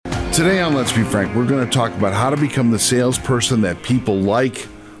Today on Let's Be Frank, we're going to talk about how to become the salesperson that people like.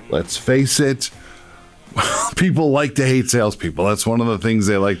 Let's face it, people like to hate salespeople. That's one of the things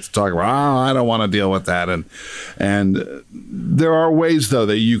they like to talk about. Oh, I don't want to deal with that. And there are ways, though,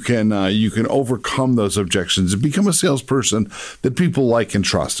 that you can overcome those objections and become a salesperson that people like and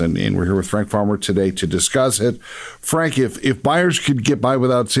trust. And we're here with Frank Farmer today to discuss it. Frank, if buyers could get by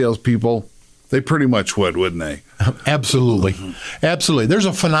without salespeople, they pretty much would, wouldn't they? Absolutely. Absolutely. There's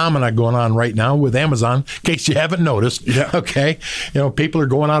a phenomena going on right now with Amazon, in case you haven't noticed. Yeah. Okay. People are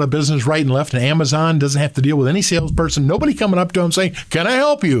going out of business right and left, and Amazon doesn't have to deal with any salesperson. Nobody coming up to them saying, "Can I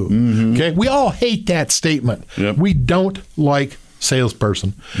help you?" Mm-hmm. Okay. We all hate that statement. Yep. We don't like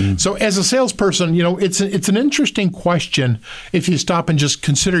salesperson. Mm. So as a salesperson, it's an interesting question if you stop and just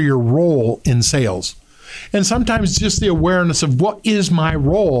consider your role in sales. And sometimes just the awareness of what is my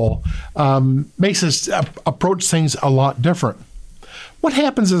role makes us approach things a lot different. What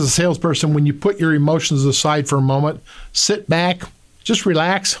happens as a salesperson when you put your emotions aside for a moment, sit back, just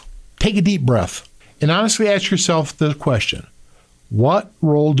relax, take a deep breath, and honestly ask yourself the question, what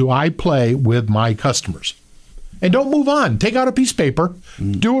role do I play with my customers? And don't move on. Take out a piece of paper.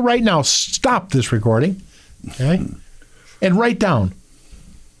 Do it right now. Stop this recording. Okay? And write down,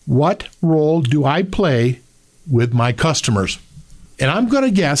 what role do I play with my customers? And I'm going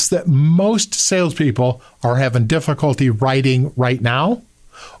to guess that most salespeople are having difficulty writing right now,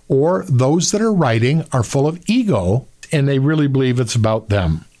 or those that are writing are full of ego and they really believe it's about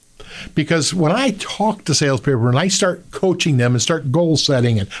them. Because when I talk to salespeople and I start coaching them and start goal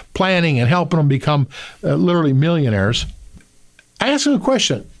setting and planning and helping them become literally millionaires, I ask them a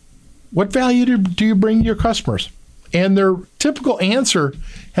question: what value do you bring to your customers? And their typical answer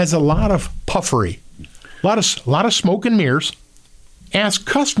has a lot of puffery, a lot of smoke and mirrors. Ask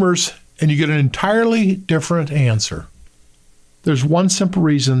customers, and you get an entirely different answer. There's one simple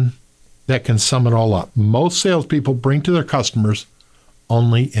reason that can sum it all up. Most salespeople bring to their customers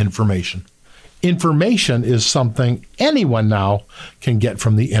only information. Information is something anyone now can get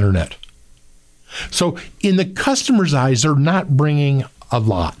from the internet. So in the customer's eyes, they're not bringing a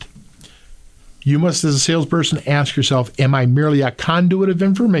lot. You must, as a salesperson, ask yourself, am I merely a conduit of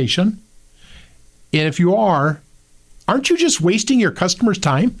information? And if you are, aren't you just wasting your customers'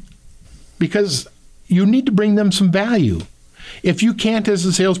 time? Because you need to bring them some value. If you can't, as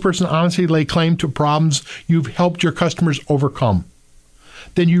a salesperson, honestly lay claim to problems you've helped your customers overcome,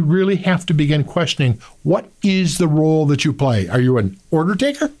 then you really have to begin questioning, what is the role that you play? Are you an order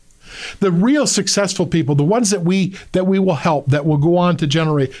taker? The real successful people, the ones that we will help, that will go on to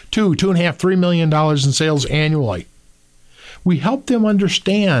generate $2.5, $3 million in sales annually, we help them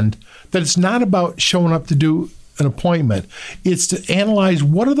understand that it's not about showing up to do an appointment. It's to analyze,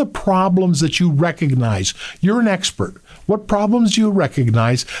 what are the problems that you recognize? You're an expert. What problems do you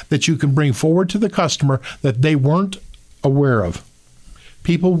recognize that you can bring forward to the customer that they weren't aware of?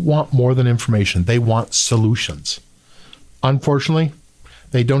 People want more than information. They want solutions. Unfortunately,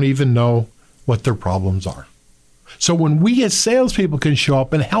 they don't even know what their problems are. So when we as salespeople can show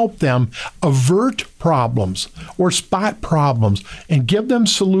up and help them avert problems or spot problems and give them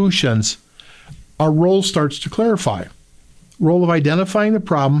solutions, our role starts to clarify. Role of identifying the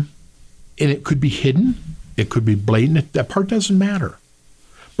problem, and it could be hidden, it could be blatant, that part doesn't matter.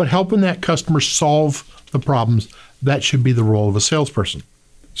 But helping that customer solve the problems, that should be the role of a salesperson.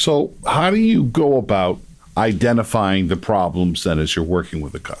 So how do you go about identifying the problems then as you're working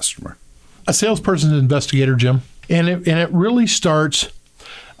with a customer? A salesperson's an investigator, Jim, and it really starts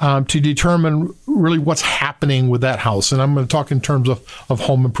to determine really what's happening with that house. And I'm going to talk in terms of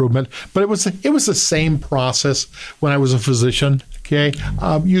home improvement, but it was the same process when I was a physician. Okay,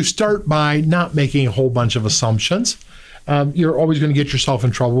 you start by not making a whole bunch of assumptions. You're always going to get yourself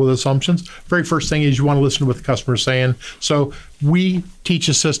in trouble with assumptions. Very first thing is you want to listen to what the customer is saying. So we teach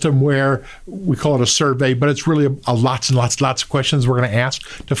a system where we call it a survey, but it's really a lots and lots of questions we're going to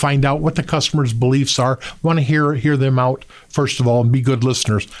ask to find out what the customer's beliefs are. We want to hear them out, first of all, and be good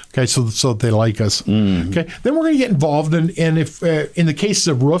listeners, okay, so that they like us. Mm-hmm. Okay, then we're going to get involved, and if in the cases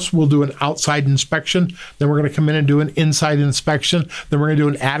of roofs, we'll do an outside inspection. Then we're going to come in and do an inside inspection. Then we're going to do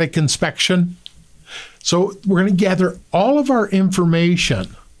an attic inspection. So we're going to gather all of our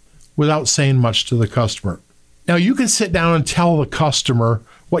information without saying much to the customer. Now, you can sit down and tell the customer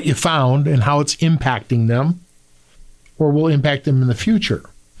what you found and how it's impacting them, or will impact them in the future.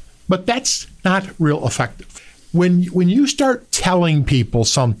 But that's not real effective. When you start telling people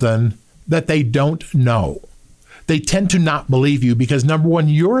something that they don't know, they tend to not believe you because, number one,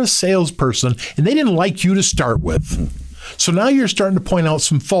 you're a salesperson and they didn't like you to start with. So now you're starting to point out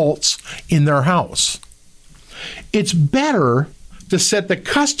some faults in their house. It's better to set the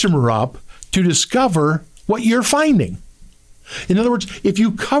customer up to discover what you're finding. In other words, if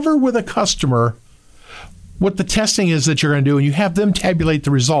you cover with a customer what the testing is that you're going to do and you have them tabulate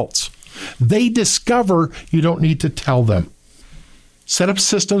the results, they discover you don't need to tell them. Set up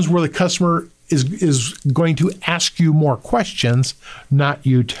systems where the customer is going to ask you more questions, not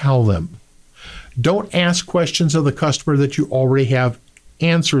you tell them. Don't ask questions of the customer that you already have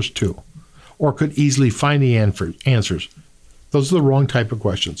answers to or could easily find the answers. Those are the wrong type of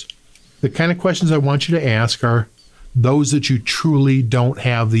questions. The kind of questions I want you to ask are those that you truly don't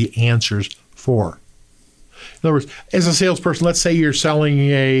have the answers for. In other words, as a salesperson, let's say you're selling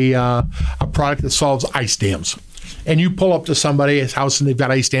a product that solves ice dams. And you pull up to somebody's house and they've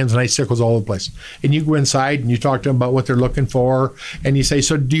got ice dams and icicles all over the place. And you go inside and you talk to them about what they're looking for. And you say,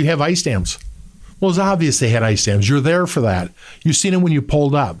 so do you have ice dams? Well, it's obvious they had ice dams. You're there for that. You've seen them when you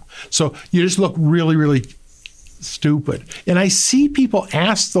pulled up. So you just look really, really stupid. And I see people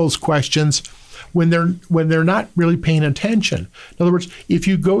ask those questions when they're not really paying attention. In other words, if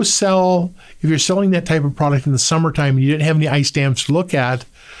you're selling that type of product in the summertime and you didn't have any ice dams to look at,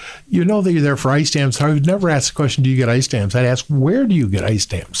 you know that you're there for ice dams. I would never ask the question, do you get ice dams? I'd ask, where do you get ice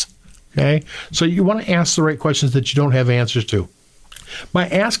dams? Okay? So you want to ask the right questions that you don't have answers to. By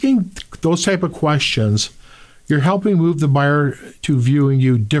asking those type of questions, you're helping move the buyer to viewing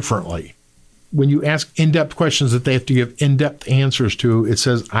you differently. When you ask in-depth questions that they have to give in-depth answers to, it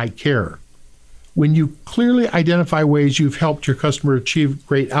says, I care. When you clearly identify ways you've helped your customer achieve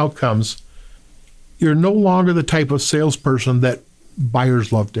great outcomes, you're no longer the type of salesperson that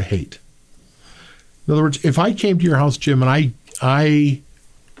buyers love to hate. In other words, if I came to your house, Jim, and I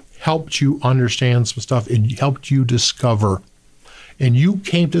helped you understand some stuff and helped you discover, and you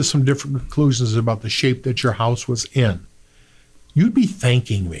came to some different conclusions about the shape that your house was in, you'd be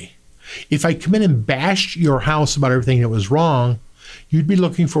thanking me. If I come in and bashed your house about everything that was wrong, you'd be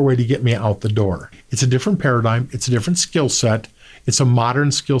looking for a way to get me out the door. It's a different paradigm. It's a different skill set. It's a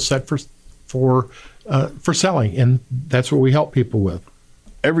modern skill set for selling, and that's what we help people with.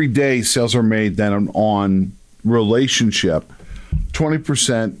 Every day, sales are made then on relationship,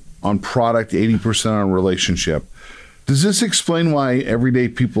 20% on product, 80% on relationship. Does this explain why everyday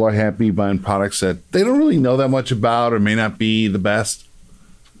people are happy buying products that they don't really know that much about or may not be the best?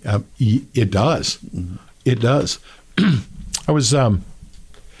 It does. Mm-hmm. It does. I was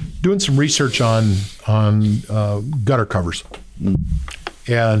doing some research on gutter covers. Mm.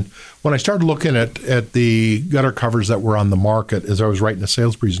 And when I started looking at the gutter covers that were on the market as I was writing a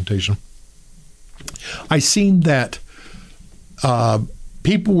sales presentation, I seen that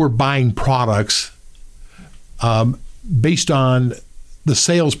people were buying products based on the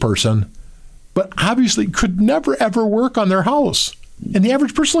salesperson, but obviously could never, ever work on their house. And the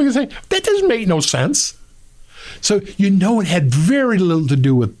average person would say, that doesn't make no sense. So it had very little to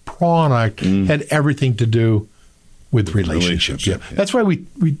do with product, had everything to do with relationships. Yeah. That's why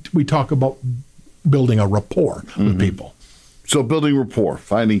we talk about building a rapport with people. So building rapport,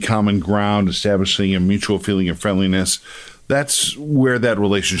 finding common ground, establishing a mutual feeling of friendliness, that's where that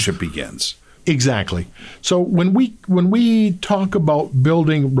relationship begins. Exactly. So when we talk about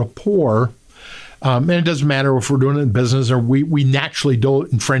building rapport, and it doesn't matter if we're doing it in business or we naturally do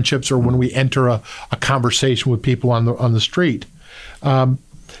it in friendships or when we enter a conversation with people on the street.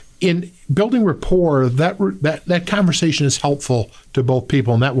 In building rapport, that conversation is helpful to both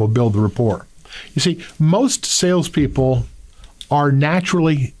people, and that will build the rapport. You see, most salespeople are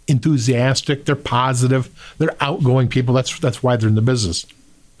naturally enthusiastic. They're positive. They're outgoing people. That's why they're in the business.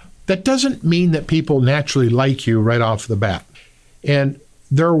 That doesn't mean that people naturally like you right off the bat. And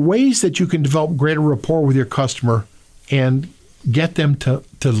there are ways that you can develop greater rapport with your customer and get them to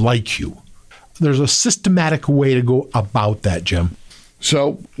like you. There's a systematic way to go about that, Jim.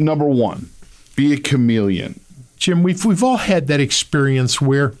 So, number one, be a chameleon. Jim, we've all had that experience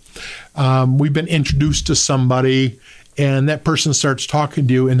where we've been introduced to somebody and that person starts talking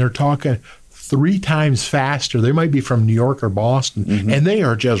to you and they're talking 3 times faster. They might be from New York or Boston, and they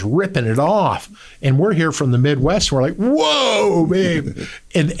are just ripping it off. And we're here from the Midwest. And we're like, whoa, babe.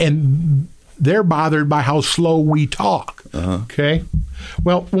 and they're bothered by how slow we talk. Okay?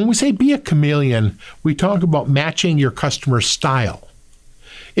 Well, when we say be a chameleon, we talk about matching your customer's style.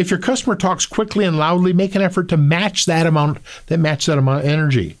 If your customer talks quickly and loudly, make an effort to match that amount of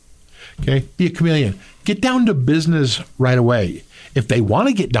energy. Okay? Be a chameleon. Get down to business right away if they want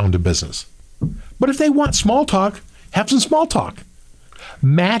to get down to business. But if they want small talk, have some small talk.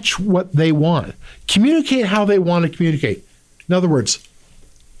 Match what they want. Communicate how they want to communicate. In other words,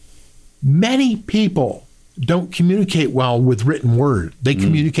 many people don't communicate well with written word. They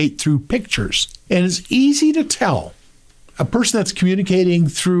communicate through pictures. And it's easy to tell A person that's communicating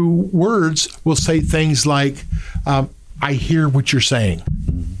through words will say things like, I hear what you're saying.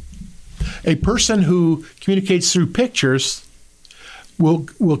 A person who communicates through pictures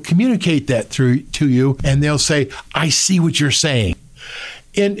will communicate that to you, and they'll say, I see what you're saying.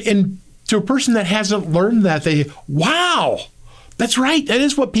 And to a person that hasn't learned that, wow, that's right. That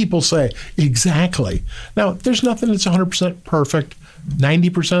is what people say. Exactly. Now, there's nothing that's 100% perfect.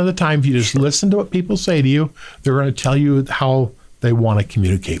 90% of the time, if you just listen to what people say to you, they're going to tell you how they want to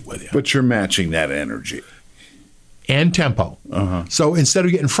communicate with you. But you're matching that energy. And tempo. Uh-huh. So instead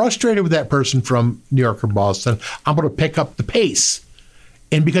of getting frustrated with that person from New York or Boston, I'm going to pick up the pace.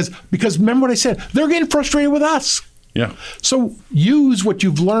 And because remember what I said, they're getting frustrated with us. Yeah. So use what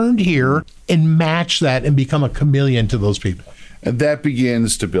you've learned here and match that and become a chameleon to those people. And that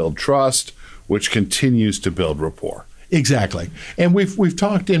begins to build trust, which continues to build rapport. Exactly. And we've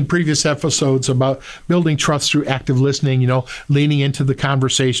talked in previous episodes about building trust through active listening, leaning into the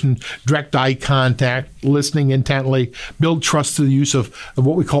conversation, direct eye contact, listening intently, build trust through the use of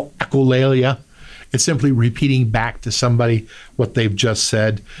what we call echolalia. It's simply repeating back to somebody what they've just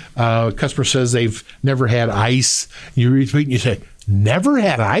said. A customer says they've never had ice. You repeat and you say, never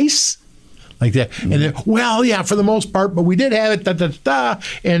had ice? Like that. Mm-hmm. And then, well, yeah, for the most part, but we did have it,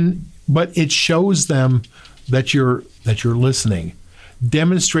 but it shows them that you're listening.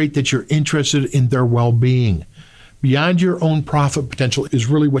 Demonstrate that you're interested in their well-being. Beyond your own profit potential is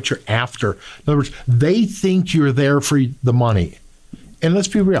really what you're after. In other words, they think you're there for the money. And let's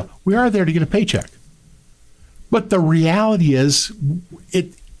be real, we are there to get a paycheck. But the reality is,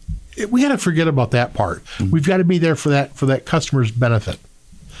 we got to forget about that part. Mm-hmm. We've got to be there for that customer's benefit.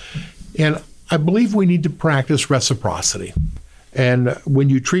 And I believe we need to practice reciprocity. And when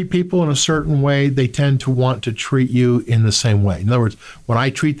you treat people in a certain way, they tend to want to treat you in the same way. In other words, when I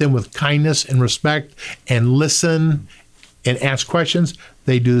treat them with kindness and respect and listen and ask questions,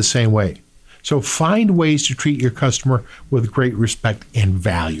 they do the same way. So find ways to treat your customer with great respect and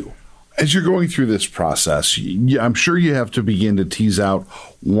value. As you're going through this process, I'm sure you have to begin to tease out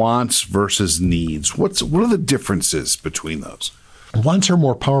wants versus needs. What are the differences between those? Wants are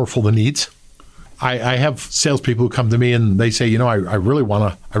more powerful than needs. I have salespeople who come to me and they say, I really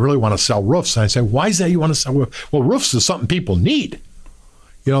want to sell roofs. And I say, why is that you want to sell roofs? Well, roofs is something people need.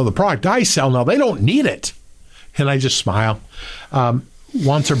 The product I sell now, they don't need it. And I just smile.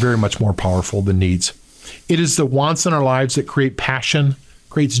 Wants are very much more powerful than needs. It is the wants in our lives that create passion,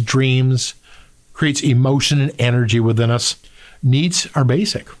 creates dreams, creates emotion and energy within us. Needs are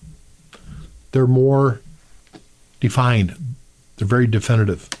basic. They're more defined. They're very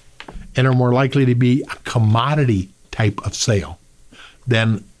definitive. And are more likely to be a commodity type of sale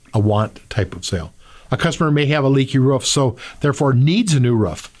than a want type of sale. A customer may have a leaky roof, so therefore needs a new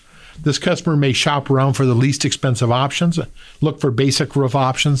roof. This customer may shop around for the least expensive options, look for basic roof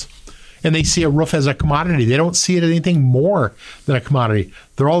options, and they see a roof as a commodity. They don't see it as anything more than a commodity.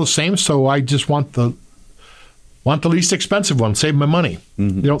 They're all the same, so I just want the least expensive one, save my money.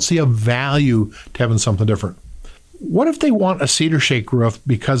 Mm-hmm. They don't see a value to having something different. What if they want a cedar shake roof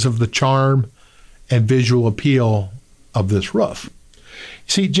because of the charm and visual appeal of this roof?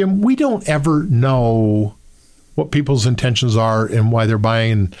 See, Jim, we don't ever know what people's intentions are and why they're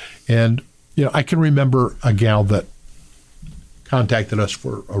buying. And I can remember a gal that contacted us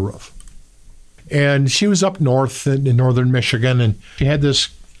for a roof. And she was up north in northern Michigan, and she had this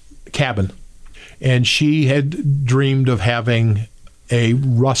cabin. And she had dreamed of having a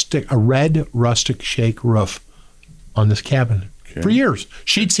red rustic shake roof on this cabin for years.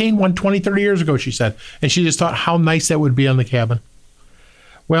 She'd seen one 20, 30 years ago, she said, and she just thought how nice that would be on the cabin.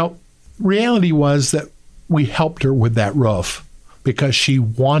 Well, reality was that we helped her with that roof because she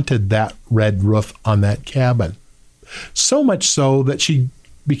wanted that red roof on that cabin. So much so that she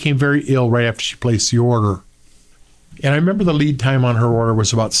became very ill right after she placed the order. And I remember the lead time on her order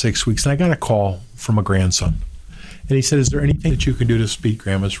was about 6 weeks, and I got a call from a grandson. And he said, is there anything that you can do to speed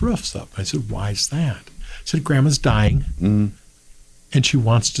Grandma's roofs up? I said, why is that? I said, Grandma's dying, and she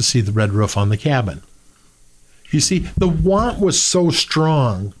wants to see the red roof on the cabin. You see, the want was so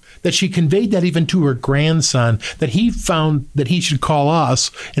strong that she conveyed that even to her grandson, that he found that he should call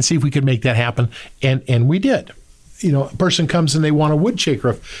us and see if we could make that happen, and we did. A person comes and they want a wood shake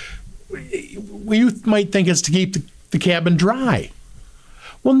roof. You might think it's to keep the cabin dry.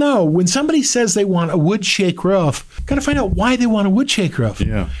 Well, no. When somebody says they want a wood shake roof, got to find out why they want a wood shake roof.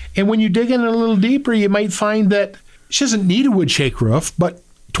 Yeah. And when you dig in a little deeper, you might find that she doesn't need a wood shake roof, but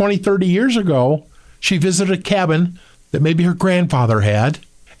 20, 30 years ago, she visited a cabin that maybe her grandfather had,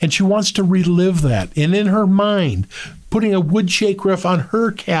 and she wants to relive that. And in her mind, putting a wood shake roof on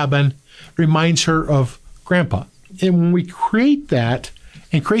her cabin reminds her of Grandpa. when we create that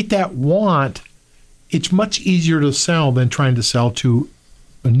and create that want, it's much easier to sell than trying to sell to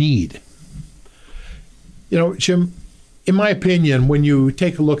a need. You know, Jim, in my opinion, when you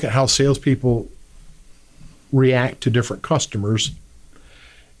take a look at how salespeople react to different customers,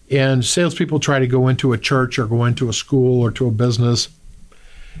 and salespeople try to go into a church or go into a school or to a business,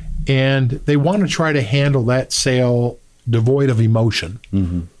 and they want to try to handle that sale devoid of emotion.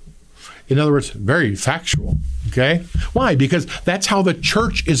 Mm-hmm. In other words, very factual. Okay? Why? Because that's how the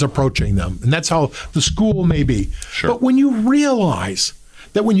church is approaching them, and that's how the school may be. Sure. But when you realize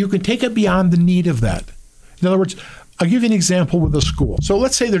that when you can take it beyond the need of that, in other words, I'll give you an example with a school. So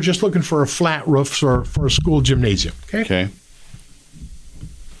let's say they're just looking for a flat roof for a school gymnasium. Okay.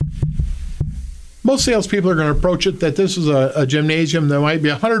 Most salespeople are going to approach it that this is a gymnasium that might be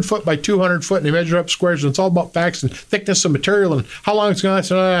 100 foot by 200 foot, and they measure up squares, and it's all about facts and thickness of material and how long it's going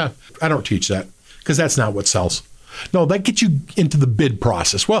to last. I don't teach that because that's not what sells. No, that gets you into the bid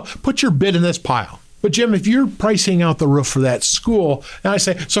process. Well, put your bid in this pile. But Jim, if you're pricing out the roof for that school, and I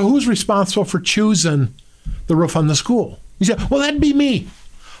say, so who's responsible for choosing the roof on the school? You say, well, that'd be me.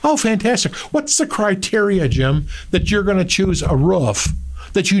 Oh, fantastic. What's the criteria, Jim, that you're going to choose a roof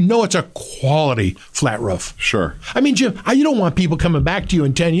that you know it's a quality flat roof? Sure. I mean, Jim, you don't want people coming back to you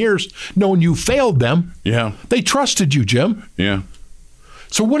in 10 years knowing you failed them. Yeah. They trusted you, Jim. Yeah.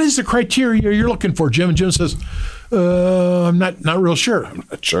 So what is the criteria you're looking for, Jim? And Jim says, I'm not real sure. I'm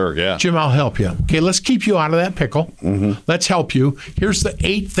not sure, yeah. Jim, I'll help you. Okay, let's keep you out of that pickle. Mm-hmm. Let's help you. Here's the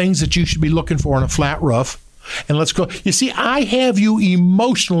 8 things that you should be looking for in a flat roof. And let's go. You see, I have you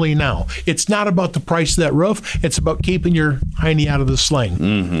emotionally now. It's not about the price of that roof. It's about keeping your hiney out of the sling.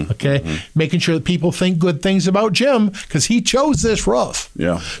 Mm-hmm. Okay? Mm-hmm. Making sure that people think good things about Jim because he chose this roof.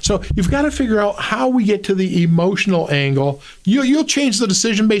 Yeah. So you've got to figure out how we get to the emotional angle. You'll change the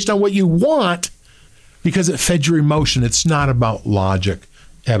decision based on what you want because it fed your emotion. It's not about logic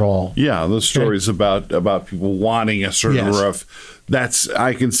at all. Yeah, the stories about people wanting a certain roof.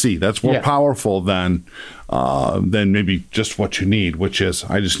 I can see that's more powerful than maybe just what you need, which is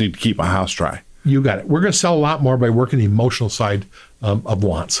I just need to keep my house dry. You got it. We're going to sell a lot more by working the emotional side of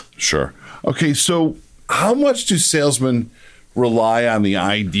wants. Sure. Okay, so how much do salesmen rely on the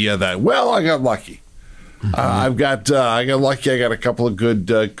idea that, well, I got lucky? Mm-hmm. I got lucky. I got a couple of good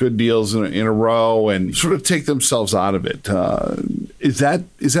deals in a row, and sort of take themselves out of it. Is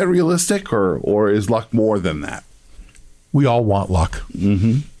that realistic, or is luck more than that? We all want luck.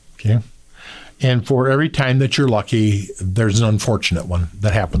 Mm-hmm. Okay. And for every time that you're lucky, there's an unfortunate one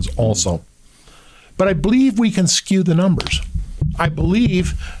that happens also. But I believe we can skew the numbers. I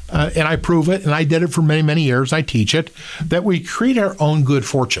believe, and I prove it, and I did it for many, many years, I teach it, that we create our own good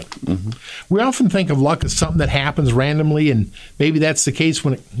fortune. Mm-hmm. We often think of luck as something that happens randomly, and maybe that's the case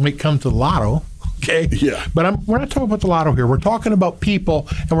when it comes to the lotto. Okay. Yeah. But we're not talking about the lotto here. We're talking about people,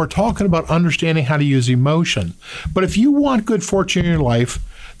 and we're talking about understanding how to use emotion. But if you want good fortune in your life,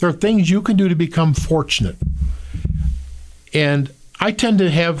 there are things you can do to become fortunate. And I tend to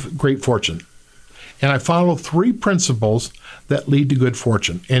have great fortune. And I follow 3 principles that lead to good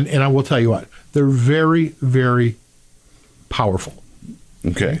fortune. And I will tell you what, they're very, very powerful.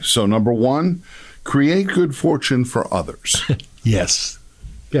 Okay. So number 1, create good fortune for others. Yes.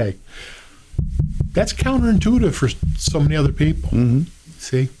 Okay. That's counterintuitive for so many other people. Mm-hmm.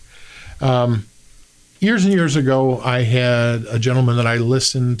 See? Years and years ago, I had a gentleman that I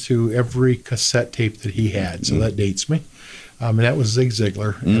listened to every cassette tape that he had. So that dates me. And that was Zig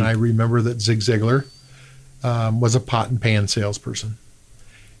Ziglar. Mm. And I remember that Zig Ziglar was a pot and pan salesperson.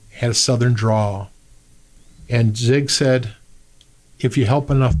 Had a southern drawl. And Zig said, if you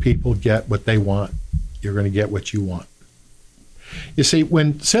help enough people get what they want, you're going to get what you want. You see,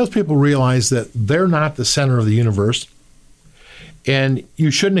 when salespeople realize that they're not the center of the universe, and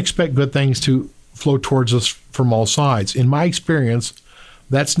you shouldn't expect good things to flow towards us from all sides. In my experience,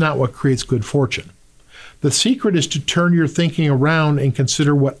 that's not what creates good fortune. The secret is to turn your thinking around and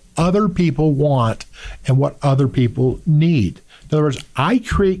consider what other people want and what other people need. In other words, I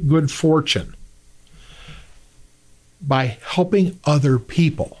create good fortune by helping other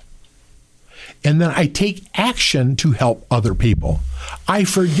people. And then I take action to help other people. I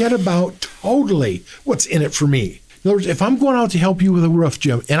forget about totally what's in it for me. In other words, if I'm going out to help you with a roof,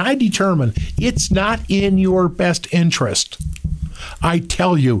 Jim, and I determine it's not in your best interest, I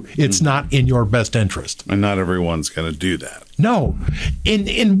tell you it's not in your best interest. And not everyone's going to do that. No.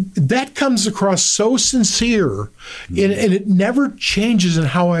 And that comes across so sincere, and it never changes in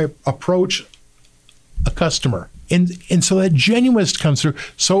how I approach a customer. And so that genuineness comes through.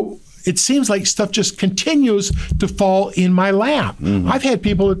 So it seems like stuff just continues to fall in my lap. I've had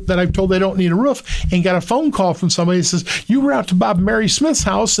people that I've told they don't need a roof and got a phone call from somebody that says, you were out to Bob and Mary Smith's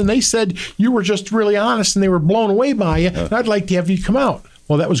house and they said you were just really honest and they were blown away by you. And I'd like to have you come out.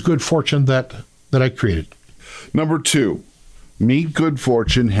 Well, that was good fortune that I created. Number 2, meet good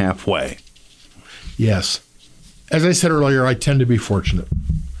fortune halfway. Yes. As I said earlier, I tend to be fortunate.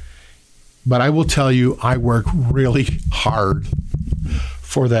 But I will tell you, I work really hard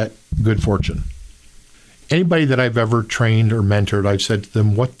for that good fortune. Anybody that I've ever trained or mentored, I've said to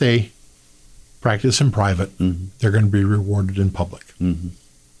them, what they practice in private, they're going to be rewarded in public.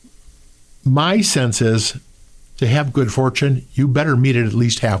 My sense is, to have good fortune, you better meet it at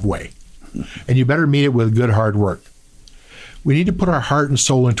least halfway. And you better meet it with good hard work. We need to put our heart and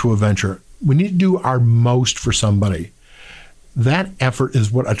soul into a venture. We need to do our most for somebody. That effort is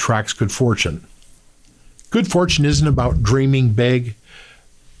what attracts good fortune. Good fortune isn't about dreaming big,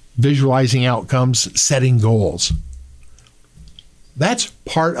 visualizing outcomes, setting goals. That's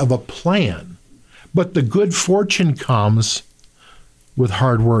part of a plan. But the good fortune comes with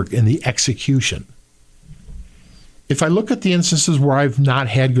hard work and the execution. If I look at the instances where I've not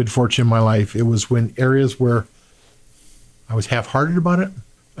had good fortune in my life, it was when areas where I was half-hearted about it,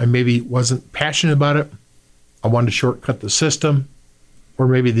 I maybe wasn't passionate about it, I wanted to shortcut the system, or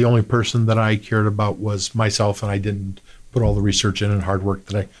maybe the only person that I cared about was myself and I didn't put all the research in and hard work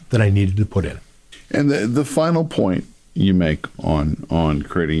that I needed to put in. And the final point you make on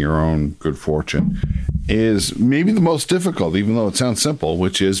creating your own good fortune is maybe the most difficult, even though it sounds simple,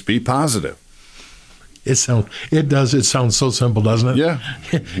 which is be positive. It sounds so simple, doesn't it? Yeah.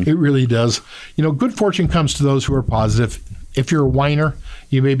 It really does. Good fortune comes to those who are positive. If you're a whiner,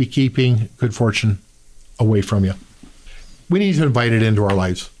 you may be keeping good fortune away from you. We need to invite it into our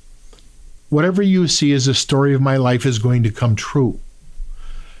lives. Whatever you see as a story of my life is going to come true.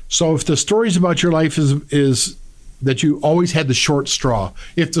 So if the stories about your life is that you always had the short straw,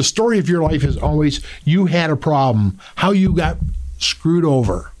 if the story of your life is always you had a problem, how you got screwed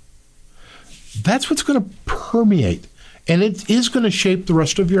over, that's what's going to permeate, and it is going to shape the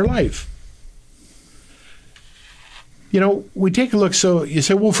rest of your life. We take a look, so you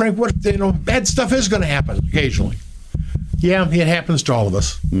say, well, Frank, bad stuff is going to happen occasionally. Yeah, it happens to all of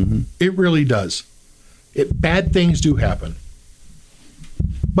us. It really does. Bad things do happen.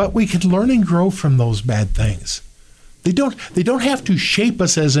 But we can learn and grow from those bad things. They don't have to shape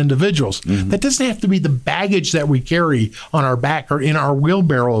us as individuals. That doesn't have to be the baggage that we carry on our back or in our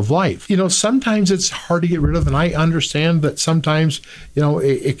wheelbarrow of life. Sometimes it's hard to get rid of, and I understand that sometimes,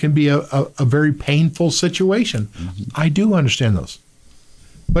 it can be a very painful situation. I do understand those.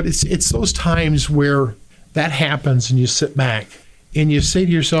 But it's those times where that happens and you sit back and you say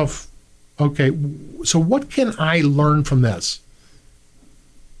to yourself, okay, so what can I learn from this?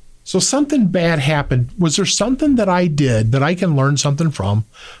 So something bad happened. Was there something that I did that I can learn something from?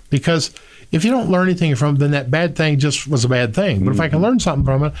 Because if you don't learn anything from it, then that bad thing just was a bad thing. But if I can learn something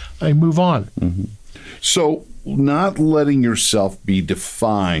from it, I move on. So not letting yourself be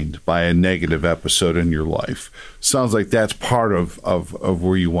defined by a negative episode in your life sounds like that's part of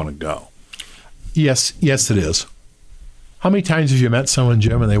where you want to go. Yes, it is. How many times have you met someone,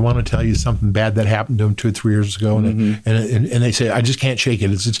 Jim, and they want to tell you something bad that happened to them 2 or 3 years ago, and they say, I just can't shake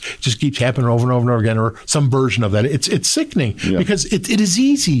it. It just keeps happening over and over and over again, or some version of that. It's sickening because it is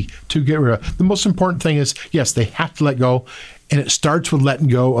easy to get rid of. The most important thing is, yes, they have to let go, and it starts with letting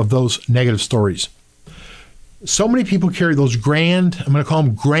go of those negative stories. So many people carry those I'm going to call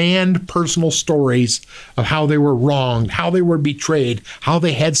them grand personal stories of how they were wronged, how they were betrayed, how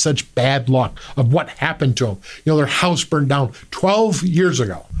they had such bad luck, of what happened to them. Their house burned down 12 years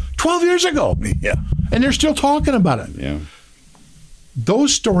ago. 12 years ago. Yeah. And they're still talking about it. Yeah.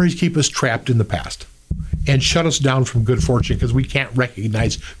 Those stories keep us trapped in the past and shut us down from good fortune because we can't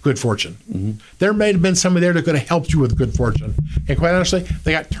recognize good fortune. There may have been somebody there that could have helped you with good fortune. And quite honestly,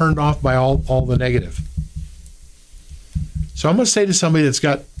 they got turned off by all the negative. So I'm going to say to somebody that's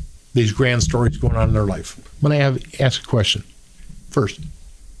got these grand stories going on in their life, I'm going to ask a question. First,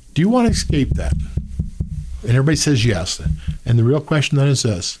 do you want to escape that? And everybody says yes. And the real question then is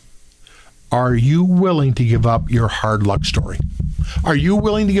this: are you willing to give up your hard luck story? Are you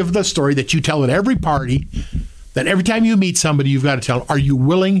willing to give the story that you tell at every party, that every time you meet somebody you've got to tell? Are you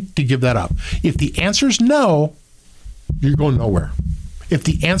willing to give that up? If the answer is no, you're going nowhere. If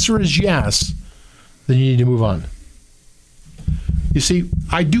the answer is yes, then you need to move on. You see,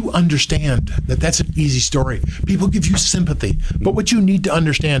 I do understand that that's an easy story. People give you sympathy. But what you need to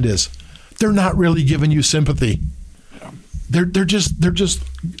understand is they're not really giving you sympathy. They're just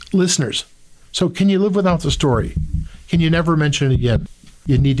listeners. So can you live without the story? Can you never mention it again?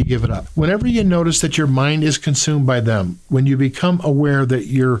 you need to give it up. Whenever you notice that your mind is consumed by them, when you become aware that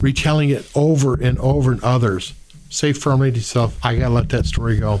you're retelling it over and over in others, say firmly to yourself, I got to let that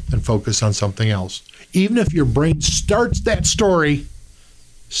story go and focus on something else. Even if your brain starts that story,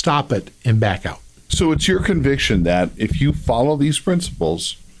 stop it and back out. So it's your conviction that if you follow these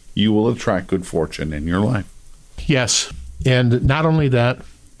principles, you will attract good fortune in your life. Yes. And not only that,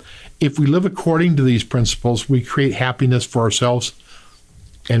 if we live according to these principles, we create happiness for ourselves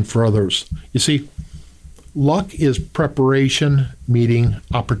and for others. You see, luck is preparation meeting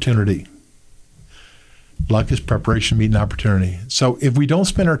opportunity. Luck is preparation meeting opportunity. So if we don't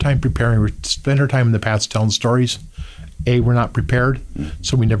spend our time preparing, we spend our time in the past telling stories, we're not prepared,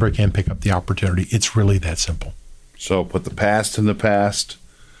 so we never can pick up the opportunity. It's really that simple. So put the past in the past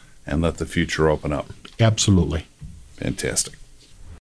and let the future open up. Absolutely. Fantastic.